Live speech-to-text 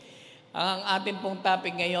Ang ating pong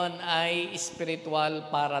topic ngayon ay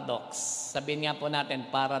spiritual paradox. Sabihin nga po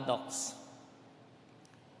natin, paradox.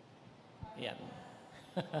 Yan.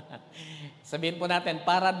 Sabihin po natin,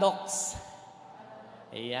 paradox.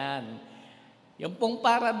 Ayan. Yung pong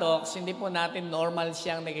paradox, hindi po natin normal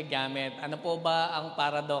siyang nagagamit. Ano po ba ang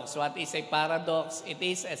paradox? What is a paradox? It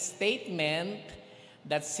is a statement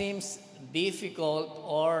that seems difficult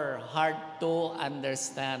or hard to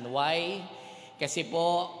understand. Why? Kasi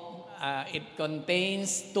po, it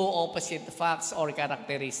contains two opposite facts or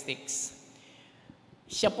characteristics.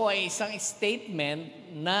 Siya po ay isang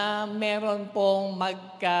statement na meron pong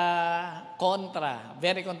magka-kontra,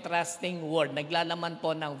 very contrasting word. Naglalaman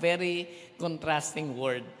po ng very contrasting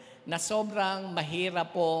word na sobrang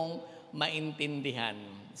mahirap pong maintindihan.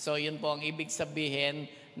 So yun po ang ibig sabihin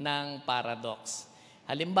ng paradox.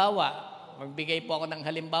 Halimbawa, magbigay po ako ng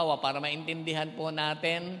halimbawa para maintindihan po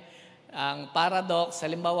natin ang paradox.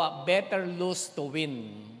 Halimbawa, better lose to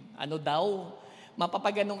win. Ano daw?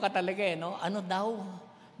 Mapapaganong ka talaga no? Ano daw?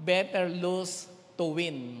 Better lose to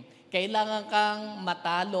win. Kailangan kang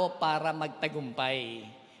matalo para magtagumpay,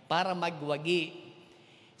 para magwagi.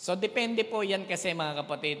 So, depende po yan kasi mga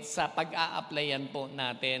kapatid sa pag-a-applyan po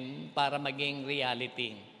natin para maging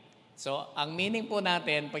reality. So, ang meaning po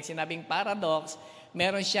natin, pag sinabing paradox,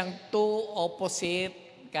 meron siyang two opposite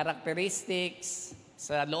characteristics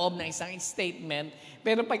sa loob ng isang statement,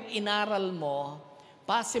 pero pag inaral mo,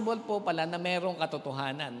 possible po pala na merong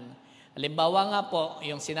katotohanan. Halimbawa nga po,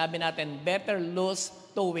 yung sinabi natin, better lose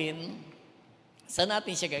to win, saan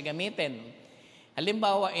natin siya gagamitin?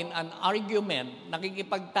 Halimbawa, in an argument,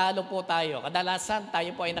 nakikipagtalo po tayo. Kadalasan,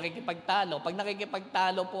 tayo po ay nakikipagtalo. Pag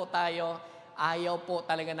nakikipagtalo po tayo, ayaw po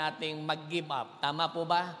talaga nating mag-give up. Tama po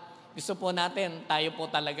ba? Gusto po natin, tayo po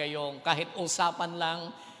talaga yung kahit usapan lang,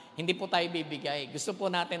 hindi po tayo bibigay. Gusto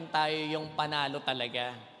po natin tayo yung panalo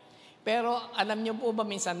talaga. Pero alam niyo po ba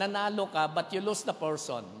minsan, nanalo ka but you lose the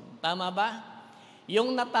person. Tama ba?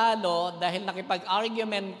 Yung natalo dahil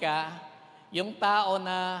nakipag-argument ka, yung tao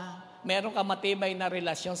na meron ka matibay na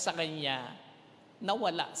relasyon sa kanya,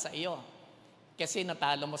 nawala sa iyo. Kasi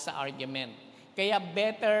natalo mo sa argument. Kaya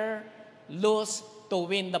better lose to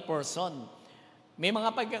win the person. May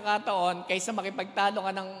mga pagkakataon, kaysa makipagtalo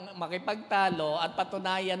ka ng makipagtalo at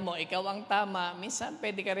patunayan mo, ikaw ang tama, minsan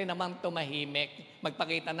pwede ka rin namang tumahimik,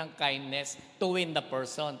 magpakita ng kindness to win the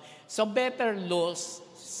person. So better lose,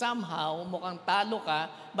 somehow, mukhang talo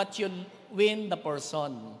ka, but you win the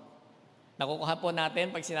person. Nakukuha po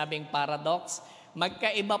natin pag sinabing paradox,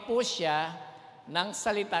 magkaiba po siya ng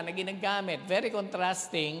salita na ginagamit. Very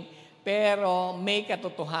contrasting, pero may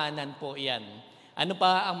katotohanan po yan. Ano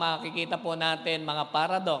pa ang makikita po natin, mga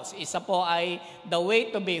paradox? Isa po ay, the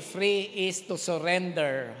way to be free is to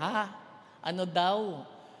surrender. Ha? Ano daw?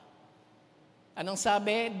 Anong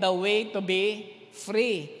sabi? The way to be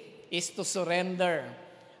free is to surrender.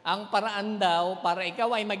 Ang paraan daw, para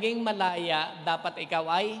ikaw ay maging malaya, dapat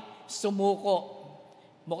ikaw ay sumuko.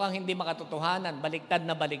 Mukhang hindi makatotohanan, baligtad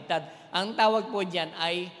na baligtad. Ang tawag po diyan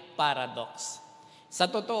ay paradox.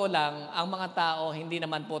 Sa totoo lang, ang mga tao hindi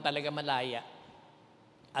naman po talaga malaya.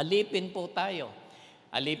 Alipin po tayo.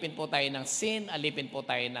 Alipin po tayo ng sin, alipin po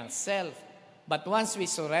tayo ng self. But once we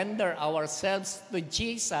surrender ourselves to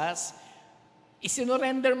Jesus,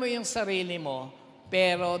 isinurrender mo yung sarili mo,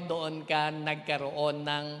 pero doon ka nagkaroon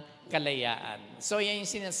ng kalayaan. So yan yung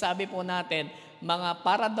sinasabi po natin, mga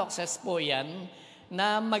paradoxes po yan,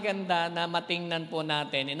 na maganda na matingnan po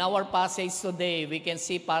natin. In our passage today, we can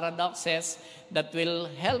see paradoxes that will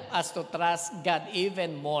help us to trust God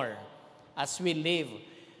even more as we live.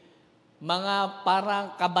 Mga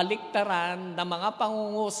parang kabaliktaran na mga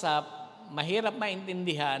pangungusap, mahirap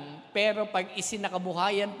maintindihan, pero pag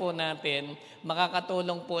isinakabuhayan po natin,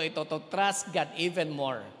 makakatulong po ito to trust God even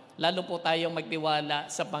more. Lalo po tayong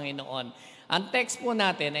magtiwala sa Panginoon. Ang text po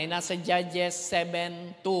natin ay nasa Judges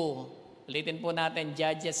 7:2. Ulitin po natin,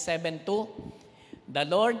 Judges 7:2. The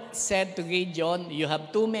Lord said to Gideon, "You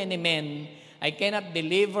have too many men. I cannot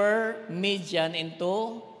deliver Midian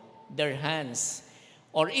into their hands.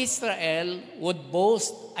 Or Israel would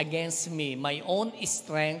boast against me. My own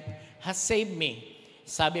strength has saved me."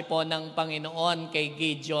 Sabi po ng Panginoon kay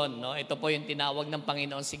Gideon, no? Ito po yung tinawag ng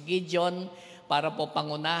Panginoon si Gideon para po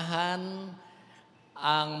pangunahan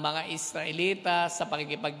ang mga Israelita sa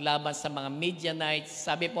pakikipaglaban sa mga Midianites.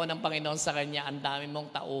 Sabi po ng Panginoon sa kanya, ang dami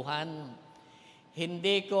mong tauhan.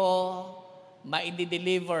 Hindi ko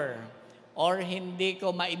maidi-deliver or hindi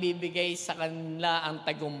ko maibibigay sa kanila ang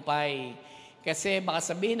tagumpay. Kasi baka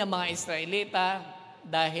sabihin ng mga Israelita,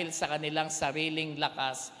 dahil sa kanilang sariling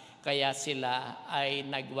lakas, kaya sila ay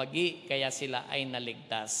nagwagi, kaya sila ay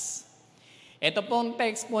naligtas. Ito pong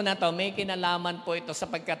text po na to, may kinalaman po ito sa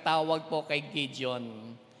pagkatawag po kay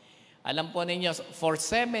Gideon. Alam po ninyo, for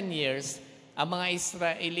 7 years, ang mga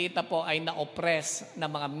Israelita po ay na-oppress ng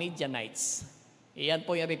mga Midianites. Iyan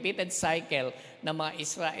po yung repeated cycle ng mga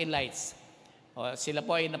Israelites. Sila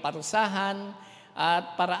po ay naparusahan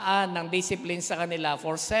at paraan ng discipline sa kanila.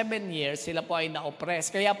 For 7 years, sila po ay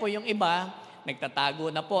na-oppress. Kaya po yung iba,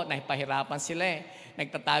 nagtatago na po, nahipahirapan sila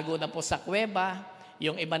Nagtatago na po sa kuweba.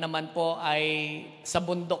 Yung iba naman po ay sa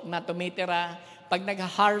bundok na tumitira. Pag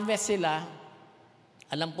nag-harvest sila,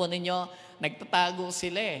 alam po ninyo, nagtatago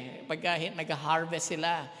sila Pag nag-harvest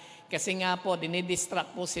sila. Kasi nga po,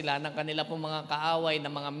 dinidistract po sila ng kanila po mga kaaway ng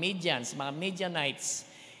mga Midians, mga Midianites.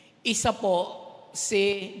 Isa po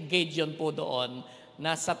si Gideon po doon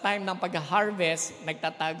na sa time ng pag-harvest,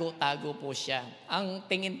 nagtatago-tago po siya. Ang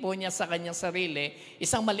tingin po niya sa kanyang sarili,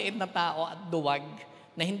 isang maliit na tao at duwag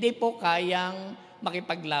na hindi po kayang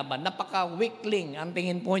makipaglaban. Napaka-weakling ang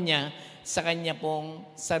tingin po niya sa kanya pong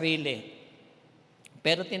sarili.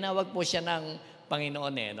 Pero tinawag po siya ng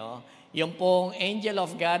Panginoon Yung pong angel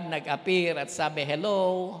of God nag-appear at sabi,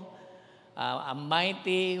 "Hello, a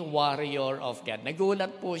mighty warrior of God."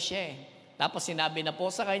 Nagulat po siya Tapos sinabi na po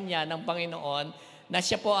sa kanya ng Panginoon na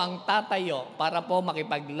siya po ang tatayo para po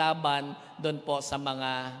makipaglaban doon po sa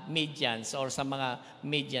mga Midians or sa mga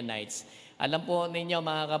Midianites. Alam po ninyo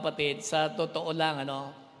mga kapatid, sa totoo lang,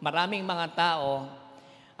 maraming mga tao,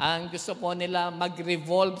 ang gusto po nila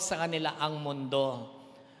mag-revolve sa kanila ang mundo.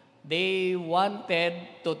 They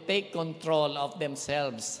wanted to take control of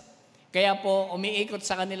themselves. Kaya po, umiikot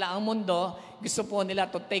sa kanila ang mundo, gusto po nila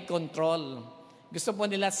to take control. Gusto po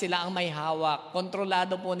nila sila ang may hawak.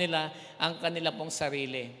 Kontrolado po nila ang kanila pong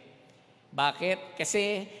sarili. Bakit?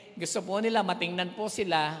 Kasi gusto po nila matingnan po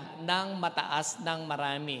sila ng mataas ng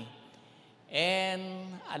marami.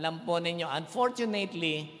 And alam po ninyo,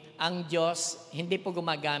 unfortunately, ang Diyos hindi po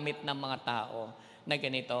gumagamit ng mga tao na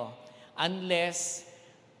ganito. Unless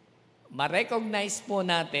ma-recognize po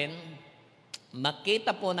natin,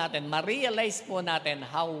 makita po natin, ma-realize po natin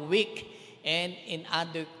how weak and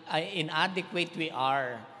inadequate we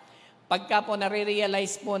are. Pagka po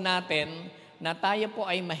nare-realize po natin na tayo po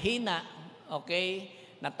ay mahina, okay?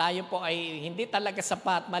 Na tayo po ay hindi talaga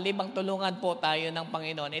sapat, malibang tulungan po tayo ng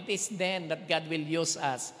Panginoon. It is then that God will use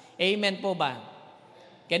us. Amen po ba?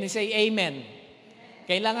 Can you say amen?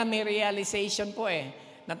 Kailangan may realization po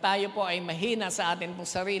na tayo po ay mahina sa atin pong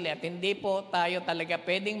sarili at hindi po tayo talaga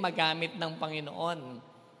pwedeng magamit ng Panginoon.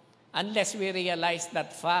 Unless we realize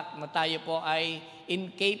that fact na tayo po ay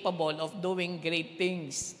incapable of doing great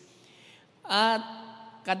things. At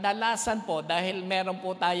kadalasan po, dahil meron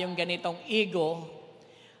po tayong ganitong ego,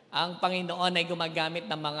 ang Panginoon ay gumagamit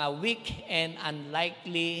ng mga weak and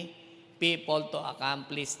unlikely people to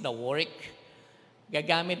accomplish the work.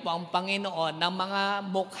 Gagamit po ang Panginoon ng mga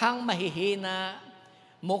mukhang mahihina,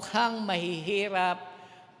 mukhang mahihirap,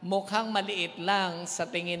 mukhang maliit lang sa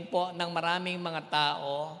tingin po ng maraming mga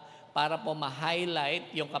tao para po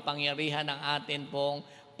ma-highlight yung kapangyarihan ng atin pong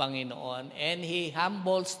Panginoon. And He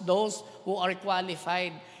humbles those who are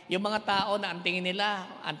qualified. Yung mga tao na ang tingin nila,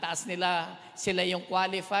 ang taas nila, sila yung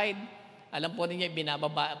qualified. Alam po ninyo,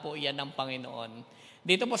 binababa po yan ng Panginoon.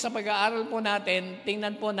 Dito po sa pag-aaral po natin,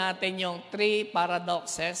 tingnan po natin yung 3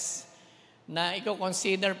 paradoxes na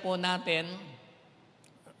i-consider po natin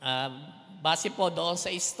base po doon sa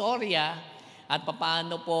istorya at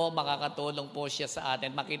paano po makakatulong po siya sa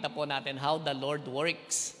atin. Makita po natin how the Lord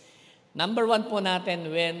works. Number 1 po natin,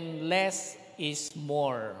 when less is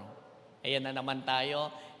more. Ayan na naman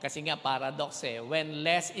tayo. Kasi nga paradox when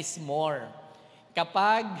less is more.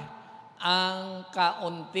 Kapag ang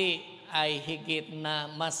kaunti ay higit na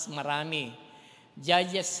mas marami.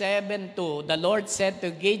 Judges 7:2, the Lord said to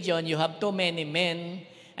Gideon, "You have too many men.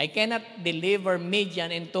 I cannot deliver Midian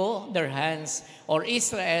into their hands, or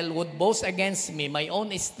Israel would boast against me. My own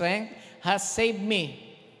strength has saved me."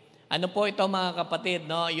 Ano po ito mga kapatid?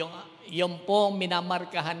 Yung pong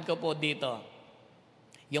minamarkahan ko po dito.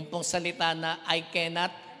 Yung pong salita na I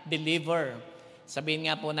cannot deliver. Sabihin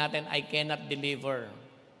nga po natin, I cannot deliver.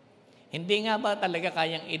 Hindi nga ba talaga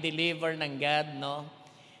kayang i-deliver ng God,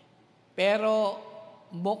 Pero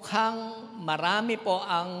mukhang marami po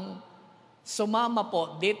ang sumama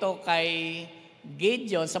po dito kay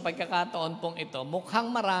Gideon sa pagkakataon pong ito.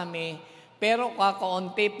 Mukhang marami, pero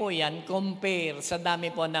kakaunti po yan compare sa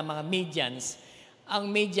dami po ng mga Midians.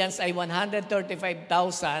 Ang Midians ay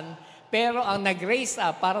 135,000, pero ang nag-raise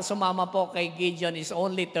up para sumama po kay Gideon is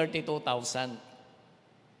only 32,000.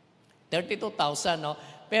 32,000,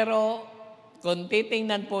 Pero kung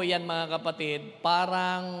titingnan po yan mga kapatid,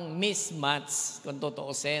 parang mismatch kung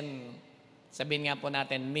tutuusin. Sabihin nga po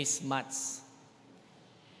natin, mismatch.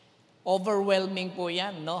 overwhelming po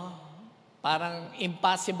yan, no? Parang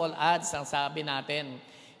impossible odds ang sabi natin.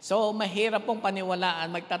 So, mahirap pong paniwalaan,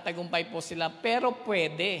 magtatagumpay po sila, pero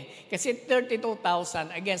pwede. Kasi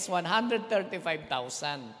 32,000 against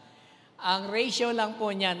 135,000. Ang ratio lang po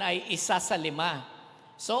niyan ay 1:5.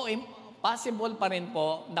 So, possible pa rin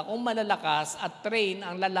po na kung malalakas at train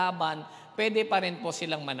ang lalaban, pwede pa rin po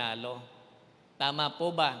silang manalo. Tama po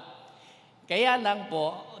ba? Kaya lang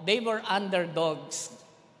po, they were underdogs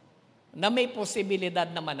na may posibilidad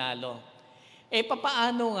na manalo.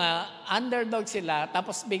 Papaano nga, underdog sila,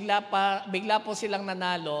 tapos bigla po silang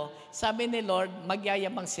nanalo, sabi ni Lord,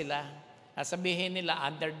 magyayabang sila. Sabihin nila,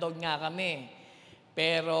 underdog nga kami,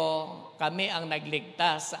 pero kami ang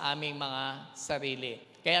nagligtas sa aming mga sarili.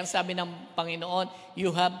 Kaya ang sabi ng Panginoon,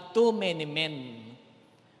 you have too many men.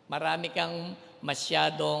 Marami kang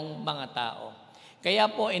masyadong mga tao. Kaya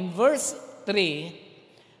po in verse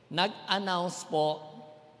 3, nag-announce po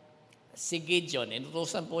si Gideon,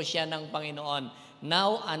 inutusan po siya ng Panginoon,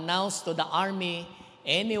 now announce to the army,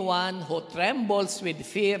 anyone who trembles with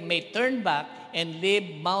fear may turn back and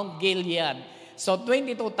leave Mount Gilead. So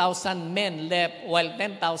 22,000 men left while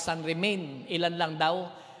 10,000 remain. Ilan lang daw?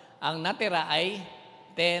 Ang natira ay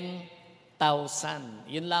 10,000.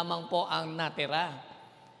 Yun lamang po ang natira.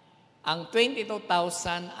 Ang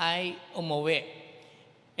 22,000 ay umuwi.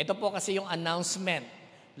 Ito po kasi yung announcement.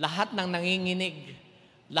 Lahat ng nanginginig,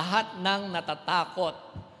 lahat ng natatakot,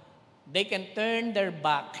 they can turn their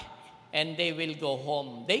back and they will go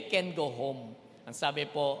home. They can go home. Ang sabi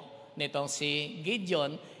po nitong si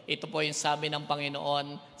Gideon, ito po yung sabi ng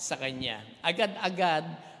Panginoon sa kanya. Agad-agad,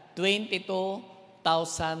 22,000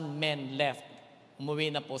 men left. Umuwi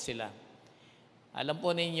na po sila. Alam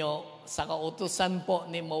po ninyo, sa kautusan po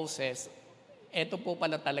ni Moses, ito po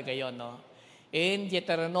pala talaga yon, no? In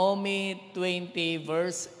Deuteronomy 20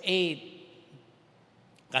 verse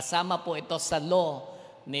 8, kasama po ito sa law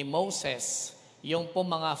ni Moses, yung po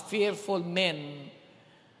mga fearful men,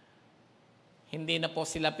 hindi na po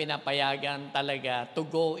sila pinapayagan talaga to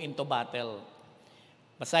go into battle.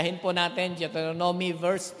 Basahin po natin Deuteronomy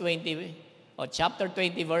verse 20, o chapter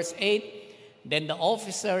 20 verse 8, then the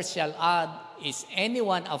officers shall add, is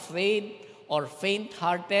anyone afraid or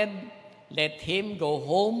faint-hearted? Let him go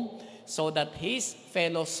home so that his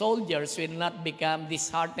fellow soldiers will not become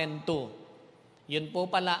disheartened too. Yun po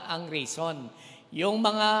pala ang reason. Yung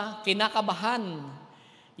mga kinakabahan,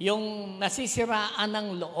 yung nasisiraan ng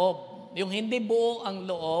loob, yung hindi buo ang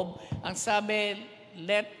loob, ang sabi,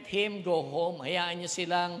 let him go home. Hayaan nyo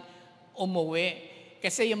silang umuwi.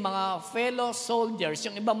 Kasi yung mga fellow soldiers,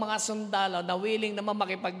 yung ibang mga sundalo na willing naman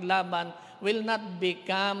makipaglaban, will not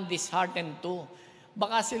become disheartened too.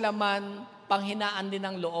 Baka sila man panghinaan din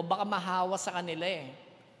ng loob, baka mahawa sa kanila eh.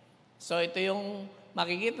 So ito yung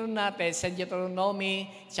makikita natin sa Deuteronomy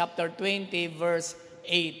chapter 20 verse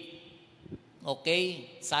 8. Okay?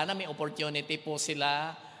 Sana may opportunity po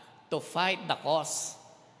sila to fight the cause.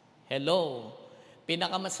 Hello?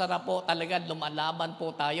 Pinakamasarap po talaga, lumalaban po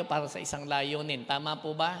tayo para sa isang layunin. Tama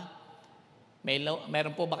po ba?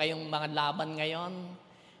 Meron po ba kayong mga laban ngayon?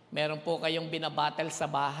 Meron po kayong binabattle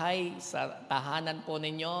sa bahay, sa tahanan po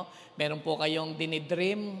ninyo? Meron po kayong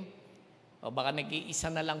dinidream? O baka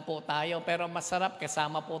nag-iisa na lang po tayo, pero masarap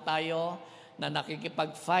kasama po tayo na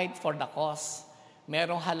nakikipag-fight for the cause.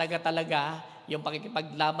 Merong halaga talaga yung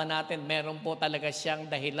pakikipaglaban natin, meron po talaga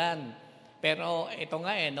siyang dahilan. Pero ito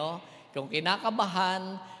nga no, kung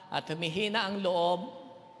kinakabahan at humihina ang loob,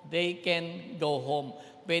 they can go home.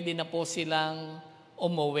 Pwede na po silang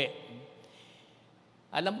umuwi.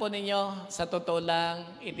 Alam po ninyo, sa totoo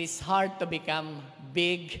lang, it is hard to become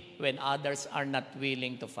big when others are not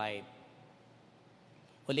willing to fight.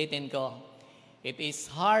 Ulitin ko, it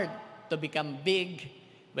is hard to become big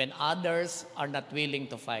when others are not willing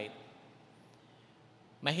to fight.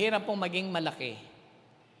 Mahirap pong maging malaki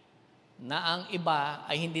na ang iba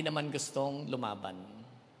ay hindi naman gustong lumaban.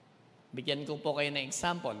 Bigyan ko po kayo ng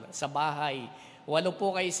example. Sa bahay, 8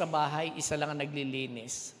 po kayo sa bahay, isa lang ang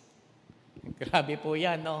naglilinis. Grabe po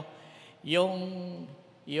yan, no? Yung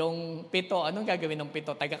 7, anong gagawin ng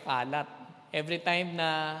 7? Taga-kalat. Every time na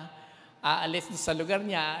aalis sa lugar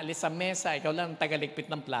niya, aalis sa mesa, ikaw lang tagaligpit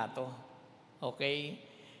ng plato. Okay?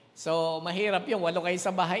 So, mahirap yun. 8 kayo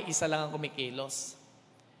sa bahay, isa lang ang kumikilos.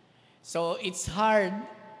 So, it's hard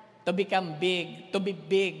to become big, to be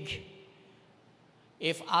big,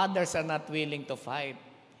 if others are not willing to fight,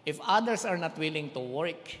 if others are not willing to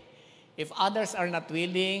work, if others are not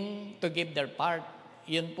willing to give their part.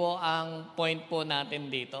 Yun po ang point po natin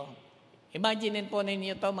dito. Imagine po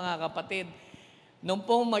ninyo ito, mga kapatid. Nung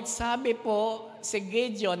pong magsabi po si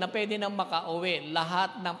Gideon na pwede nang makauwi,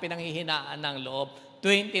 lahat ng pinanghihinaan ng loob,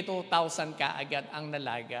 22,000 kaagad ang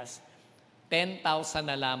nalagas. 10,000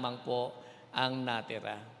 na lamang po ang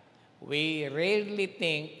natira. We rarely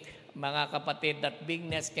think, mga kapatid, that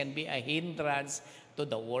bigness can be a hindrance to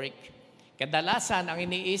the work. Kadalasan, ang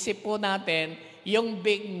iniisip po natin, yung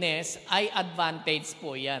bigness ay advantage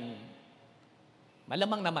po yan.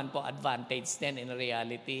 Malamang naman po advantage din in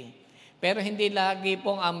reality. Pero hindi lagi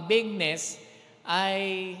pong ang bigness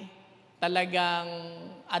ay talagang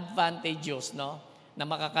advantageous, no? Na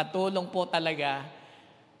makakatulong po talaga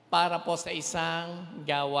para po sa isang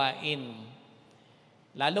gawain.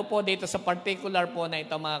 Lalo po dito sa particular po na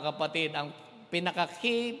ito, mga kapatid, ang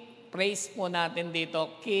pinaka-key praise po natin dito,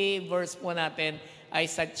 key verse po natin ay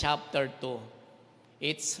sa chapter 2.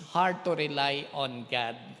 It's hard to rely on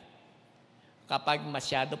God. Kapag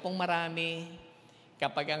masyado pong marami,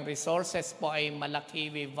 kapag ang resources po ay malaki,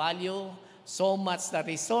 we value so much the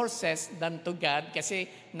resources than to God kasi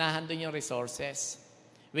nahandun yung resources.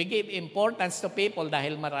 We give importance to people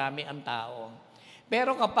dahil marami ang tao.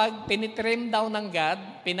 Pero kapag tinitrim down ng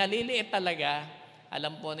God, pinaliliit talaga,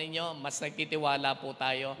 alam po ninyo, mas nagtitiwala po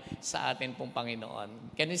tayo sa atin pong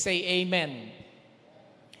Panginoon. Can you say amen?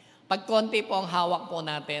 Pag konti po ang hawak po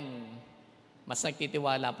natin, mas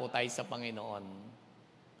nagtitiwala po tayo sa Panginoon.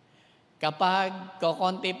 Kapag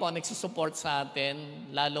konti po ang nagsusupport sa atin,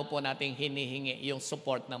 lalo po nating hinihingi yung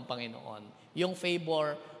support ng Panginoon, yung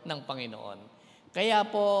favor ng Panginoon. Kaya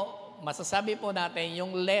po, masasabi po natin,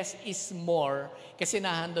 yung less is more, kasi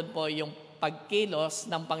nahandun po yung pagkilos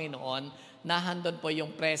ng Panginoon, nahandun po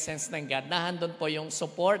yung presence ng God, nahandun po yung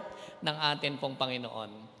support ng atin pong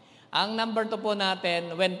Panginoon. Ang number 2 po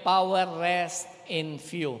natin, when power rests in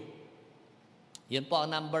few. Yun po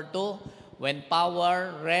ang number 2, when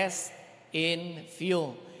power rests in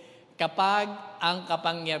few. Kapag ang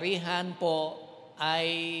kapangyarihan po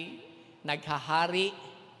ay naghahari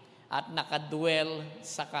at nakadwell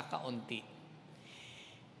sa kakaunti.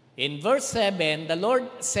 In verse 7, the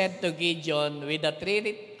Lord said to Gideon, with the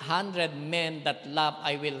 300 men that love,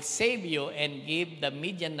 I will save you and give the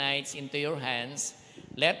Midianites into your hands.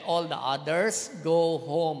 Let all the others go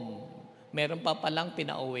home. Meron pa palang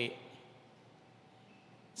pinauwi.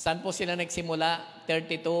 Saan po sila nagsimula?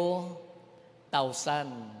 32,000.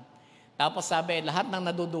 Tapos sabi, lahat ng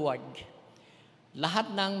naduduwag,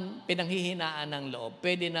 lahat ng pinanghihinaan ng loob,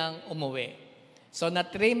 pwede nang umuwi. So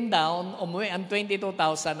na-trim down, umuwi ang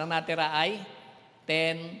 22,000, ang natira ay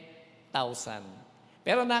 10,000.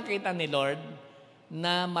 Pero nakita ni Lord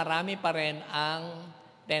na marami pa rin ang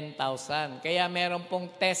 10,000. Kaya meron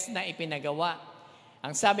pong test na ipinagawa.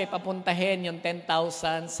 Ang sabi, papuntahin yung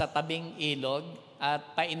 10,000 sa tabing ilog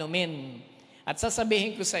at painumin. At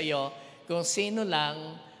sasabihin ko sa iyo kung sino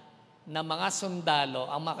lang na mga sundalo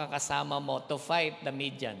ang makakasama mo to fight the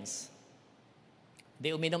Midians. Di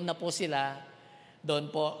uminom na po sila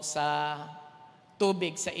doon po sa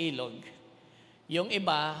tubig sa ilog. Yung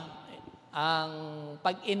iba, ang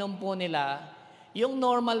pag-inom po nila, yung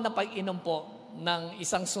normal na pag-inom po ng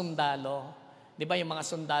isang sundalo, di ba yung mga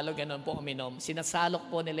sundalo ganoon po uminom, sinasalok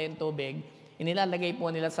po nila yung tubig, inilalagay po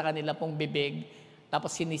nila sa kanila pong bibig,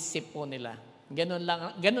 tapos sinisip po nila.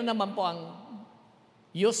 Ganun naman po ang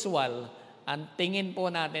usual, ang tingin po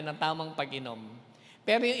natin ng tamang pag-inom.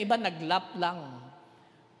 Pero yung iba naglap lang.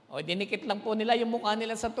 O dinikit lang po nila yung mukha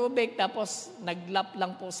nila sa tubig, tapos naglap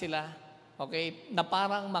lang po sila. Okay? Na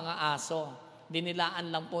parang mga aso.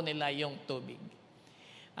 Dinilaan lang po nila yung tubig.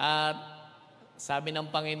 At sabi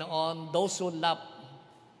ng Panginoon, those who lap,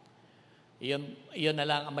 yun na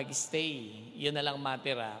lang ang mag-stay. Yun na lang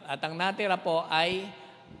matira. At ang natira po ay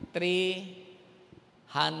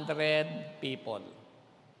 300 people.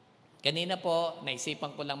 Kanina po,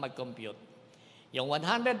 naisipan ko lang mag-compute. Yung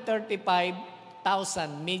 135,000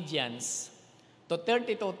 Midians to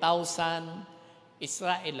 32,000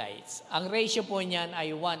 Israelites. Ang ratio po niyan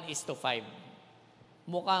ay 1:5.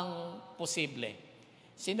 Mukhang posible.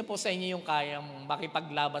 Sino po sa inyo yung kayang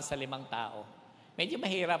makipaglaban sa 5 tao? Medyo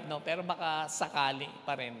mahirap, no? Pero baka sakali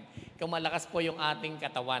pa rin. Kung malakas po yung ating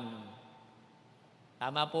katawan.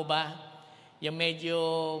 Tama po ba? Yung medyo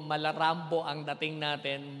malarambo ang dating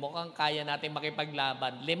natin, mukhang kaya natin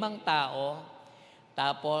makipaglaban. 5 tao,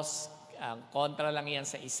 tapos ang kontra lang yan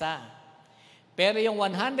sa isa. Pero yung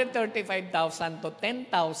 135,000 to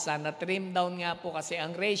 10,000 na trim down nga po kasi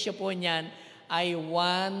ang ratio po niyan ay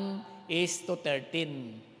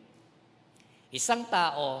 1:13. Isang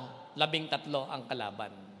tao, 13 ang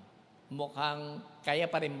kalaban. Mukhang kaya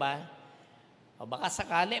pa rin ba? O baka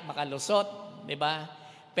sakali, makalusot, di ba?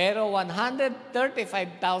 Pero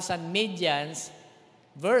 135,000 Midians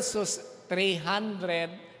versus 300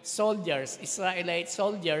 soldiers, Israelite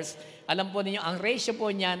soldiers, alam po ninyo, ang ratio po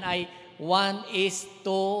niyan ay 1 is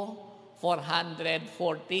to 440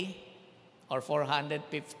 or 450.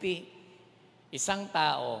 Isang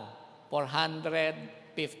tao,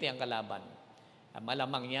 450 ang kalaban.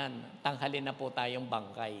 Malamang yan, tanghalin na po tayong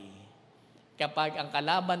bangkay. Kapag ang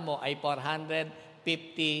kalaban mo ay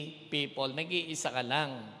 450 people, nag-iisa ka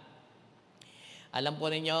lang. Alam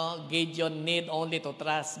po ninyo, Gideon need only to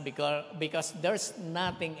trust because there's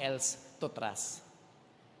nothing else to trust.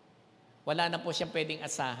 Wala na po siyang pwedeng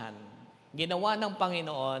asahan. Ginawa ng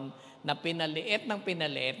Panginoon na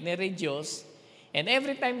pinaliit ni-reduce, and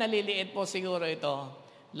every time naliliit po siguro ito,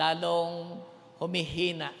 lalong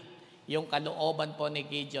humihina yung kalooban po ni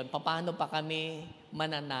Gideon. Paano pa kami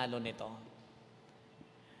mananalo nito?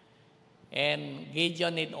 And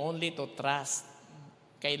Gideon need only to trust.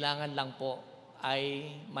 Kailangan lang po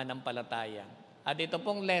ay manampalataya. At ito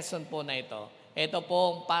pong lesson po na ito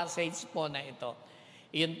pong passage po na ito,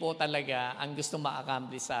 yun po talaga ang gusto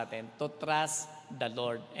ma-accomplish sa atin, to trust the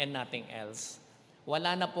Lord and nothing else.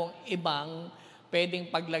 Wala na pong ibang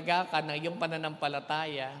pwedeng paglagakan ng iyong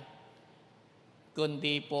pananampalataya,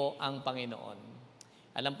 kundi po ang Panginoon.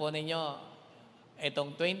 Alam po ninyo,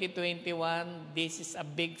 itong 2021, this is a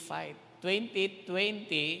big fight.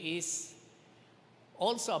 2020 is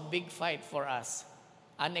also a big fight for us.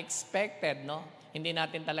 Unexpected, no? Hindi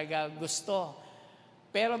natin talaga gusto.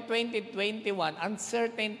 Pero 2021,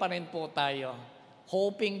 uncertain pa rin po tayo.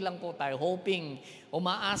 Hoping lang po tayo.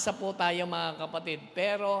 Umaasa po tayo mga kapatid.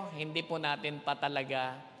 Pero hindi po natin pa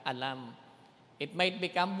talaga alam. It might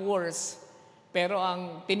become worse. Pero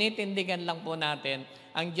ang tinitindigan lang po natin,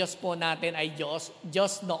 ang Diyos po natin ay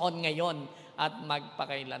Diyos noon, ngayon, at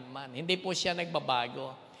magpakailanman. Hindi po siya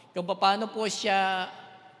nagbabago. Kung paano po siya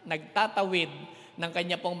nagtatawid ng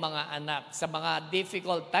kanya pong mga anak sa mga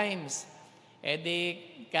difficult times,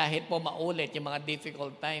 kahit po maulit yung mga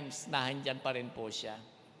difficult times, nahandyan pa rin po siya.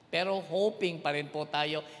 Pero hoping pa rin po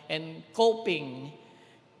tayo and coping,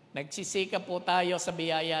 nagsisika po tayo sa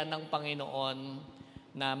biyaya ng Panginoon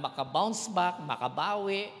na makabounce back,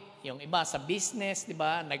 makabawi. Yung iba sa business, di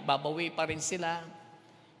ba, nagbabawi pa rin sila.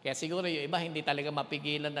 Kaya siguro yung iba hindi talaga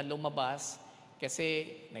mapigilan na lumabas kasi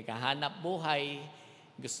naghahanap buhay,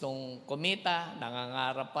 gustong kumita,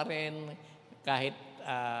 nangangarap pa rin kahit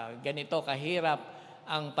ganito kahirap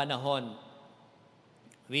ang panahon.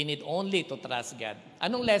 We need only to trust God.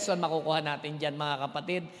 Anong lesson makukuha natin dyan mga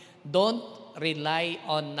kapatid? Don't rely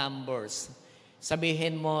on numbers.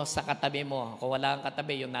 Sabihin mo sa katabi mo, kung wala kang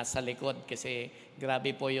katabi, yung nasa likod kasi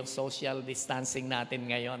grabe po yung social distancing natin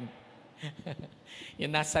ngayon.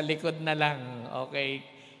 Yung nasa likod na lang, okay?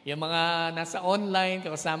 Yung mga nasa online,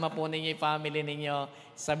 kasama po ninyo yung family ninyo,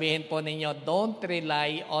 sabihin po ninyo, don't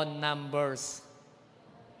rely on numbers.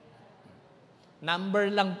 Number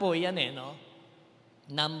lang po yan no?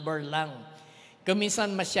 Number lang. Kung minsan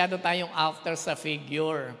masyado tayong after sa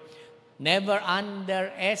figure, never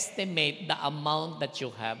underestimate the amount that you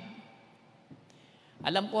have.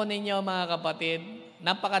 Alam po ninyo mga kapatid,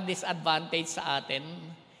 napaka-disadvantage sa atin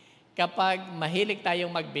kapag mahilig tayong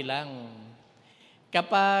magbilang.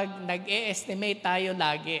 Kapag nag-e-estimate tayo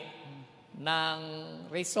lagi ng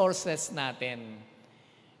resources natin,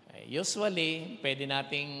 usually, pwede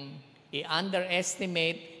nating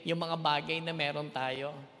i-underestimate yung mga bagay na meron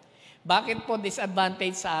tayo. Bakit po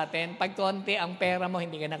disadvantage sa atin? Pag konti ang pera mo,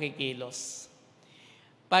 hindi ka nakikilos.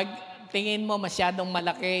 Pag tingin mo masyadong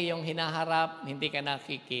malaki yung hinaharap, hindi ka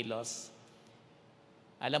nakikilos.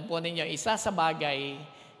 Alam po ninyo, isa sa bagay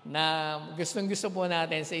na gustong-gusto po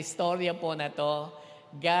natin sa istorya po na to,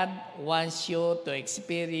 God wants you to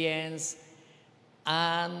experience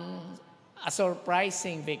a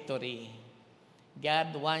surprising victory.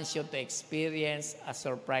 God wants you to experience a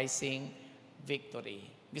surprising victory.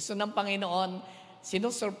 Gusto ng Panginoon,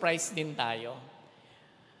 sinusurprise din tayo.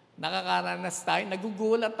 Nakakaranas tayo,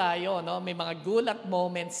 nagugulat tayo, no? May mga gulat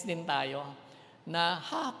moments din tayo na,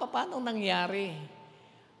 paano nangyari?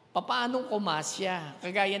 Paano kumasya?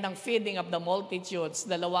 Kagaya ng feeding of the multitudes,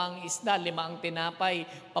 2 isda, 5 tinapay.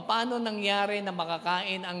 Paano nangyari na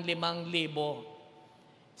makakain ang 5,000?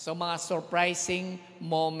 So mga surprising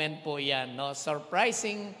moment po yan, no?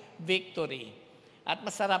 Surprising victory. At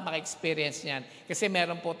masarap maka-experience niyan kasi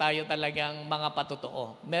meron po tayo talagang mga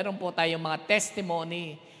patotoo. Meron po tayong mga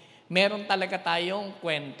testimony. Meron talaga tayong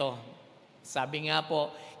kwento. Sabi nga po,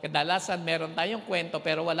 kadalasan meron tayong kwento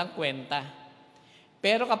pero walang kwenta.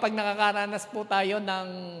 Pero kapag nakakaranas po tayo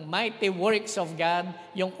ng mighty works of God,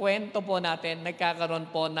 yung kwento po natin, nagkakaroon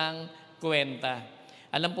po ng kwenta.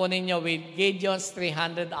 Alam po ninyo, with Gideon's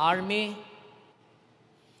 300 army,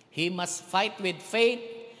 he must fight with faith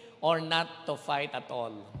or not to fight at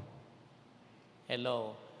all.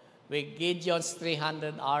 Hello. With Gideon's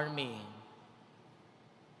 300 army,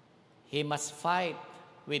 he must fight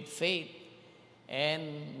with faith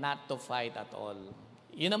and not to fight at all.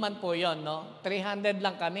 Yun naman po yun, no? 300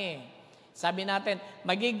 lang kami. Sabi natin,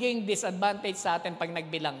 magiging disadvantage sa atin pag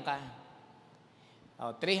nagbilang ka.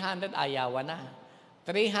 300, ayawan na.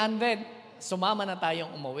 300, sumama na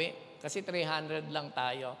tayong umuwi. Kasi 300 lang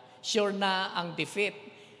tayo. Sure na ang defeat.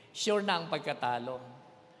 Sure na ang pagkatalo.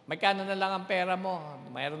 Magkano na lang ang pera mo?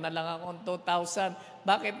 Mayroon na lang akong 2,000.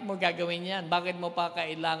 Bakit mo gagawin yan? Bakit mo pa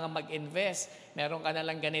kailangan mag-invest? Meron ka na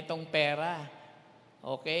lang ganitong pera.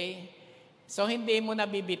 Okay? So, hindi mo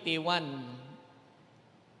nabibitiwan.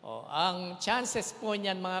 Ang chances po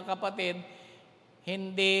niyan, mga kapatid,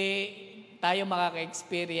 hindi tayo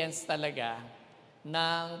makaka-experience talaga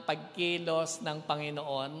ng pagkilos ng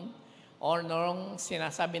Panginoon or nung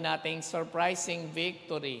sinasabi nating surprising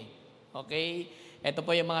victory. Okay? Ito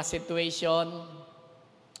po yung mga situation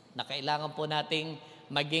na kailangan po nating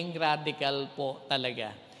maging radical po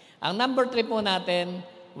talaga. Ang number 3 po natin,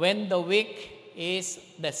 when the weak is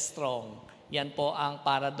the strong. Yan po ang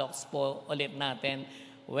paradox po ulit natin.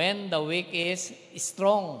 When the weak is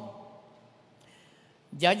strong.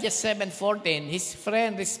 Judges 7:14, his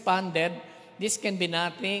friend responded, this can be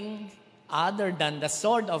nothing other than the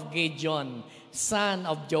sword of Gideon, son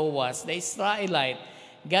of Joash, the Israelite.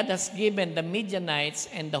 God has given the Midianites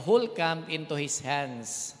and the whole camp into his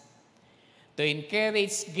hands. To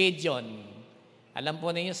encourage Gideon. Alam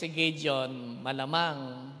po ninyo si Gideon,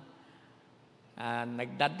 malamang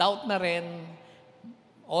nagda-doubt na rin.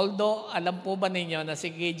 Although, alam po ba ninyo na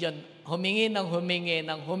si Gideon humingi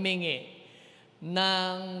ng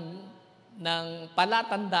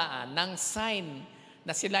palatandaan, ng sign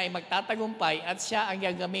na sila ay magtatagumpay at siya ang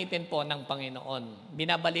gagamitin po ng Panginoon.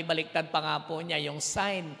 Binabalik-baliktad pa nga po niya yung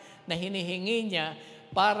sign na hinihingi niya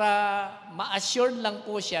para ma-assured lang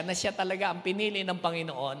po siya na siya talaga ang pinili ng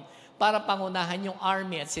Panginoon para pangunahan yung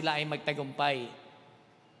army at sila ay magtagumpay.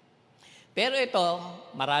 Pero ito,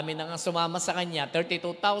 marami na nga sumama sa kanya,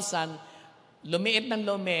 32,000, lumiit ng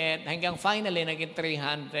lumiit, hanggang finally naging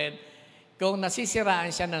 300. Kung nasisiraan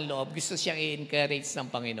siya ng loob, gusto siyang i-encourage ng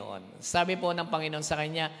Panginoon. Sabi po ng Panginoon sa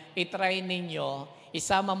kanya, itry ninyo,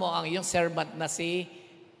 isama mo ang iyong servant na si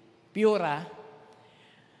Pura,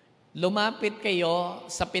 lumapit kayo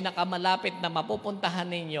sa pinakamalapit na mapupuntahan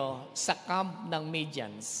ninyo sa camp ng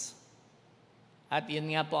Midians. At yun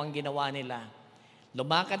nga po ang ginawa nila.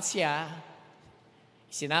 Lumakad siya,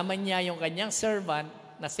 sinama niya yung kanyang servant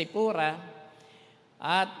na si Pura,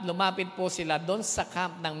 at lumapit po sila doon sa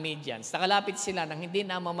camp ng Midians. Nakalapit sila nang hindi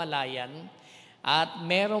namamalayan at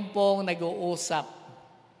meron pong nag-uusap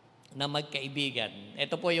na magkaibigan.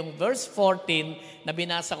 Ito po yung verse 14 na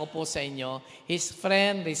binasa ko po sa inyo. His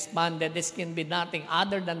friend responded, this can be nothing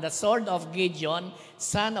other than the sword of Gideon,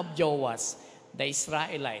 son of Joash, the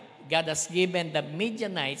Israelite. God has given the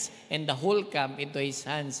Midianites and the whole camp into his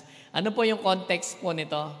hands. Ano po yung context po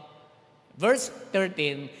nito? Verse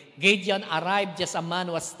 13, Gideon arrived just a man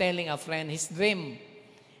was telling a friend his dream.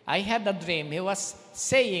 I had a dream. He was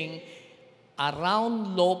saying, a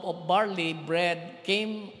round loaf of barley bread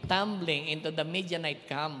came tumbling into the Midianite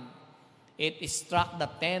camp. It struck the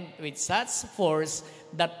tent with such force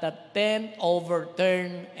that the tent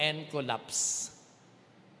overturned and collapsed.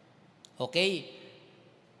 Okay.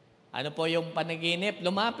 Ano po yung panaginip?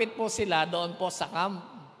 Lumapit po sila doon po sa camp.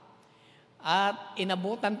 At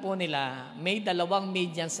inabutan po nila, may 2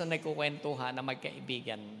 Midians na nagkukwentuhan na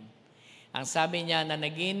magkaibigan. Ang sabi niya na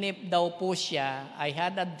naginip daw po siya, I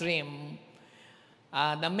had a dream,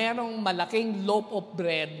 na merong malaking loaf of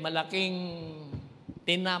bread, malaking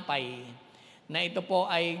tinapay, na ito po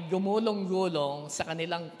ay gumulong-gulong sa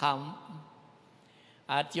kanilang camp.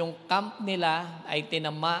 At yung camp nila ay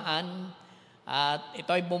tinamaan, at ito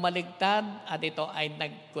ay bumaligtad, at ito ay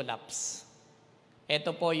nag-collapse.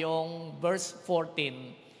 Ito po yung verse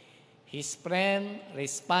 14. His friend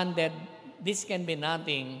responded, this can be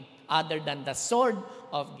nothing other than the sword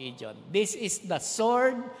of Gideon. This is the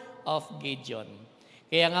sword of Gideon.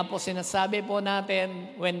 Kaya nga po sinasabi po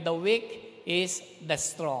natin, when the weak is the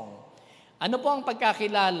strong. Ano po ang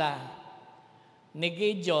pagkakilala ni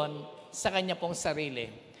Gideon sa kanya pong sarili?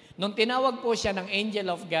 Nung tinawag po siya ng angel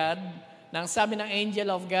of God, nang sabi ng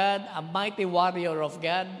angel of God, a mighty warrior of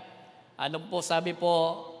God, ano po sabi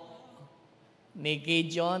po ni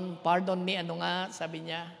Gideon? Pardon me, ano nga sabi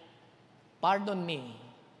niya? Pardon me.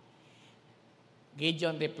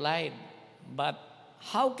 Gideon replied, but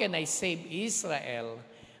how can I save Israel?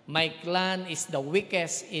 My clan is the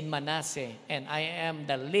weakest in Manasseh, and I am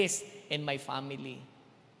the least in my family.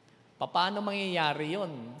 Paano mangyayari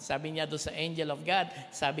yun? Sabi niya doon sa angel of God.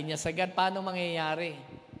 Sabi niya sa God, paano mangyayari?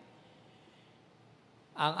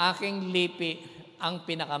 Ang aking lipi, ang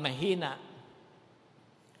pinakamahina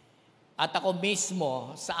at ako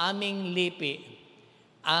mismo sa aming lipi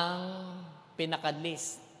ang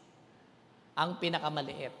pinakalis, ang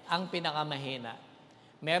pinakamaliit, ang pinakamahina.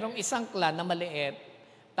 Merong isang clan na maliit,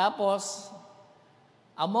 tapos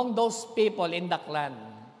among those people in the clan,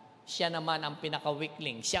 siya naman ang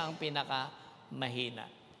pinaka-weakling, siya ang pinakamahina.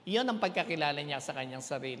 Iyon ang pagkakilala niya sa kanyang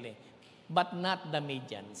sarili, but not the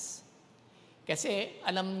Medians. Kasi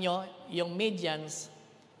alam nyo, yung Medians,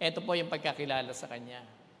 ito po yung pagkakilala sa kanya.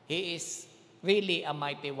 He is really a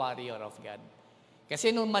mighty warrior of God.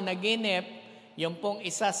 Kasi nung managinip, yung pong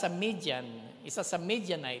isa sa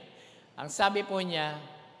Midianite, ang sabi po niya,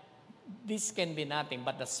 this can be nothing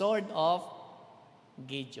but the sword of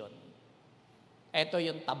Gideon. Ito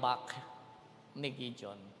yung tabak ni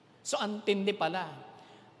Gideon. So, ang tindi pala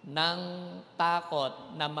ng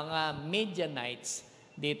takot ng mga Midianites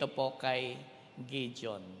dito po kay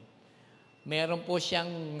Gideon. Meron po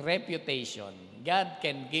siyang reputation. God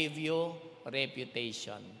can give you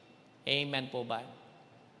reputation. Amen po ba?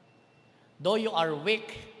 Though you are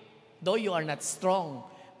weak, though you are not strong,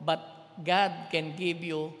 but God can give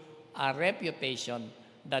you a reputation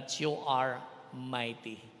that you are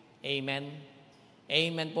mighty. Amen?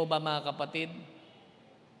 Amen po ba mga kapatid?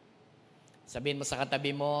 Sabihin mo sa katabi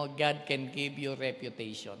mo, God can give you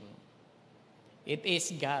reputation. It is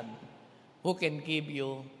God who can give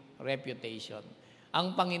you reputation.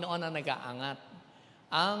 Ang Panginoon ang nag-aangat.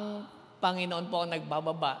 Ang Panginoon po ang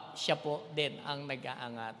nagbababa, siya po din ang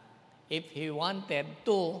nag-aangat. If He wanted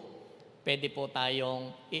to, pwede po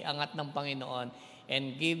tayong iangat ng Panginoon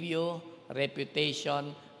and give you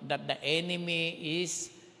reputation that the enemy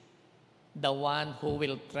is the one who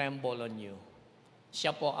will tremble on you.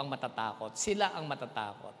 Siya po ang matatakot. Sila ang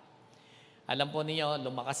matatakot. Alam po niyo,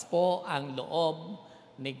 lumakas po ang loob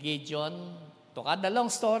ni Gideon. To cut the long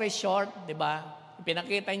story short, di ba?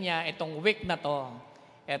 Pinakita niya itong weak na to,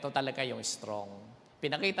 ito talaga yung strong.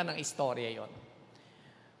 Pinakita ng istorya yon.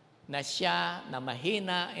 Na siya na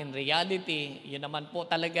mahina, in reality, yun naman po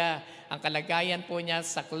talaga ang kalagayan po niya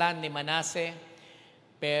sa clan ni Manase,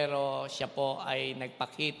 pero siya po ay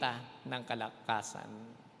nagpakita ng kalakasan.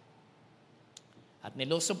 At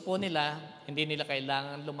nilusob po nila, hindi nila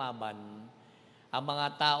kailangan lumaban. Ang mga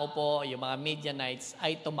tao po, yung mga Midianites,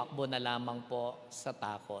 ay tumakbo na lamang po sa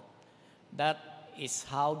takot. That is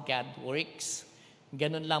how God works.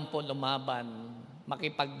 Ganun lang po lumaban,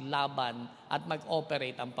 makipaglaban at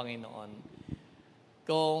mag-operate ang Panginoon.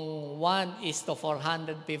 Kung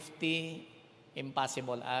 1:450,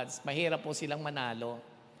 impossible odds. Mahirap po silang manalo.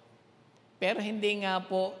 Pero hindi nga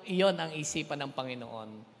po iyon ang isipan ng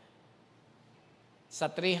Panginoon. Sa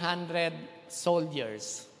 300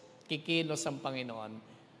 soldiers, kikilos ang Panginoon.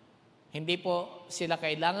 Hindi po sila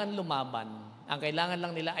kailangan lumaban. Ang kailangan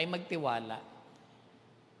lang nila ay magtiwala.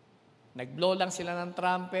 Nag-blow lang sila ng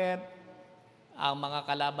trumpet, ang mga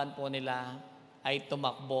kalaban po nila ay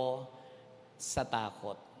tumakbo sa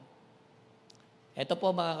takot. Ito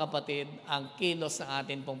po mga kapatid, ang kilos ng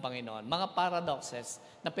atin pong Panginoon. Mga paradoxes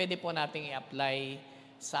na pwede po nating i-apply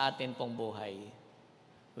sa atin pong buhay.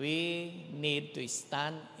 We need to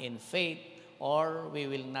stand in faith or we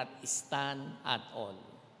will not stand at all.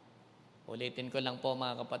 Ulitin ko lang po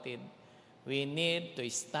mga kapatid. We need to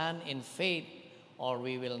stand in faith or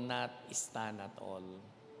we will not stand at all.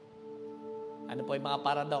 Ano po yung mga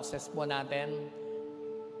paradoxes po natin?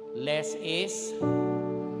 Less is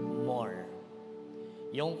more.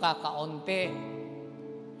 Yung kakaunti,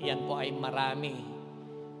 yan po ay marami.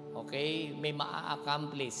 Okay? May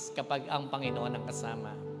maa-accomplish kapag ang Panginoon ang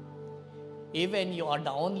kasama. Even you are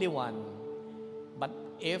the only one, but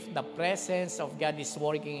if the presence of God is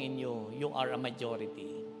working in you, you are a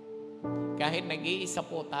majority. Kahit nag-iisa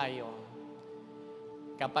po tayo,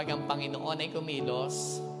 kapag ang Panginoon ay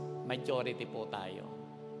kumilos, majority po tayo.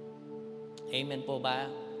 Amen po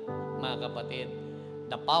ba, mga kapatid?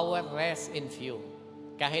 The power rests in few.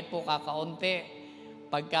 Kahit po kakaunti,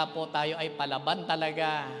 pagka po tayo ay palaban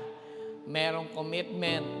talaga, merong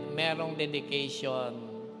commitment, merong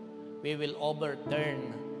dedication, we will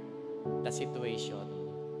overturn the situation.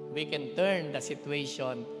 We can turn the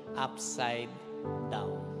situation upside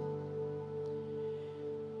down.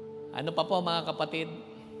 Ano pa po mga kapatid?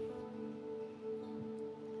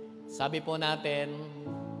 Sabi po natin,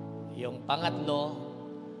 yung pangatlo,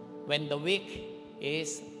 when the weak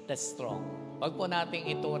is the strong. Huwag po nating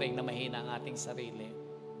ituring na mahina ang ating sarili.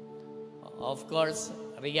 Of course,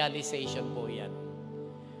 realization po yan.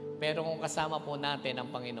 Pero kung kasama po natin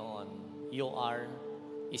ang Panginoon, you are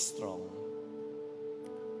strong.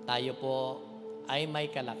 Tayo po ay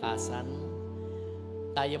may kalakasan.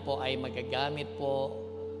 Tayo po ay magagamit po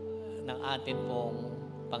ng atin pong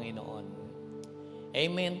Panginoon.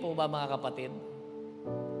 Amen po ba mga kapatid?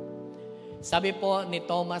 Sabi po ni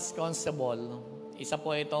Thomas Constable, isa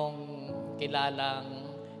po itong kilalang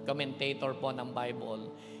commentator po ng Bible,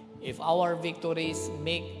 if our victories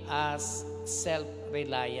make us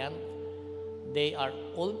self-reliant, they are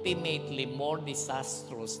ultimately more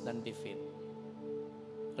disastrous than defeat.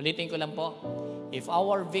 Ulitin ko lang po, if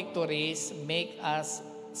our victories make us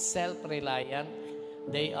self-reliant,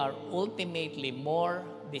 they are ultimately more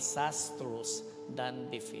disastrous than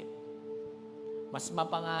defeat. Mas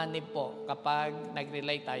mapanganib po kapag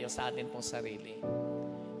nag-rely tayo sa atin pong sarili.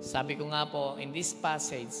 Sabi ko nga po, in this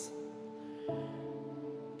passage,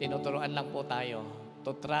 tinuturuan lang po tayo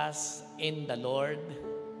to trust in the Lord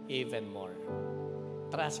even more.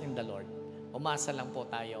 Trust in the Lord. Umasa lang po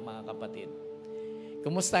tayo, mga kapatid.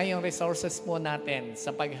 Kumusta yung resources po natin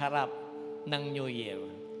sa pagharap ng New Year?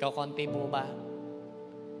 Kakunti po ba?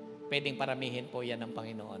 Pwedeng paramihin po yan ng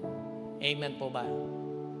Panginoon. Amen po ba?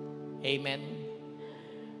 Amen?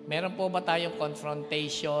 Meron po ba tayong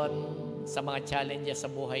confrontation sa mga challenges sa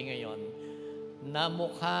buhay ngayon na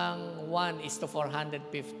mukhang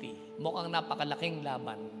 1:450? Mukhang napakalaking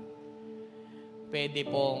laban. Pwede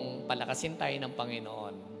pong palakasin tayo ng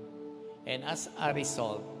Panginoon. And as a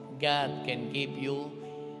result, God can give you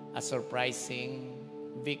a surprising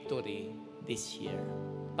victory this year.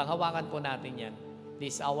 Panghawakan po natin yan.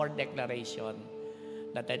 This is our declaration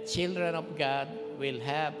that the children of God will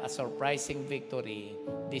have a surprising victory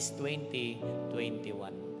this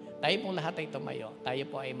 2021. Tayo pong lahat ay tumayo. Tayo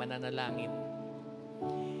po ay mananalangin.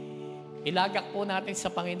 Ilagak po natin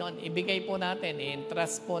sa Panginoon. Ibigay po natin,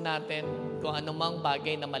 i-entrust po natin kung anumang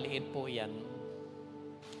bagay na maliit po yan.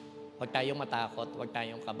 Huwag tayong matakot, huwag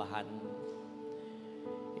tayong kabahan.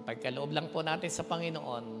 Ipagkaloob lang po natin sa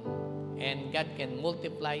Panginoon, and God can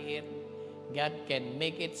multiply it. God can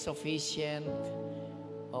make it sufficient.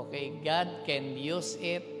 Okay, God can use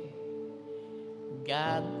it.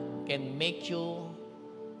 God can make you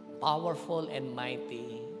powerful and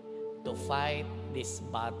mighty to fight this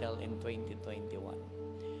battle in 2021.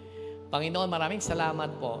 Panginoon, maraming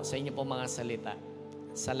salamat po sa inyo po mga salita.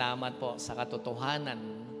 Salamat po sa katotohanan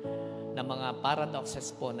ng mga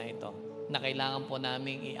paradoxes po na ito na kailangan po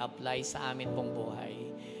naming i-apply sa amin pong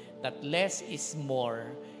buhay. That less is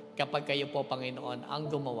more kapag kayo po, Panginoon,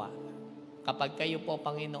 ang gumawa. Kapag kayo po,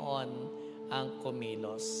 Panginoon, ang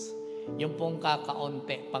kumilos. Yung pong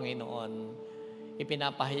kakaunti, Panginoon,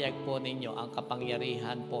 ipinapahayag po ninyo ang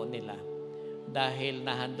kapangyarihan po nila dahil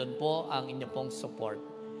nahandun po ang inyo pong support.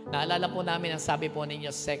 Naalala po namin ang sabi po ninyo,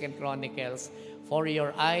 2 Chronicles, for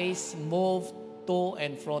your eyes move to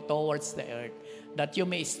and fro towards the earth, that you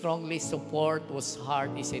may strongly support whose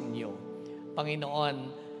heart is in you.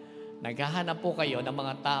 Panginoon, naghahanap po kayo ng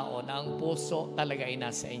mga tao na ang puso talaga ay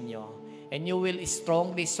nasa inyo. And you will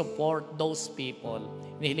strongly support those people.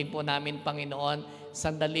 Nihiling po namin, Panginoon,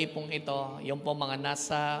 sandali pong ito, yung po mga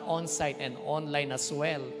nasa on-site and online as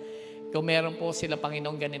well. Kung meron po sila,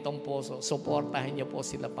 Panginoon, ganitong puso, supportahin niyo po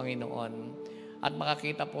sila, Panginoon. At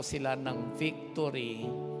makakita po sila ng victory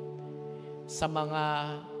sa mga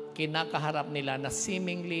kinakaharap nila na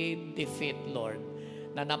seemingly defeat, Lord,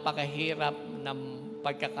 na napakahirap ng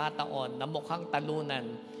pagkakataon, na mukhang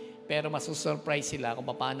talunan, pero masusurprise sila kung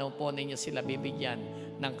paano po ninyo sila bibigyan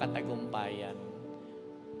ng katagumpayan.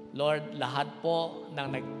 Lord, lahat po ng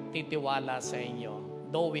nagtitiwala sa inyo,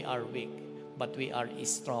 though we are weak, but we are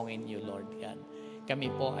strong in you, Lord God.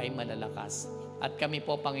 Kami po ay malalakas. At kami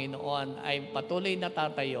po, Panginoon, ay patuloy na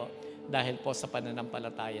tatayo dahil po sa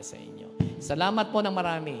pananampalataya sa inyo. Salamat po ng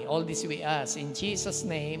marami. All this we ask. In Jesus'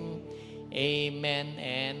 name, amen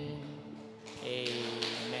and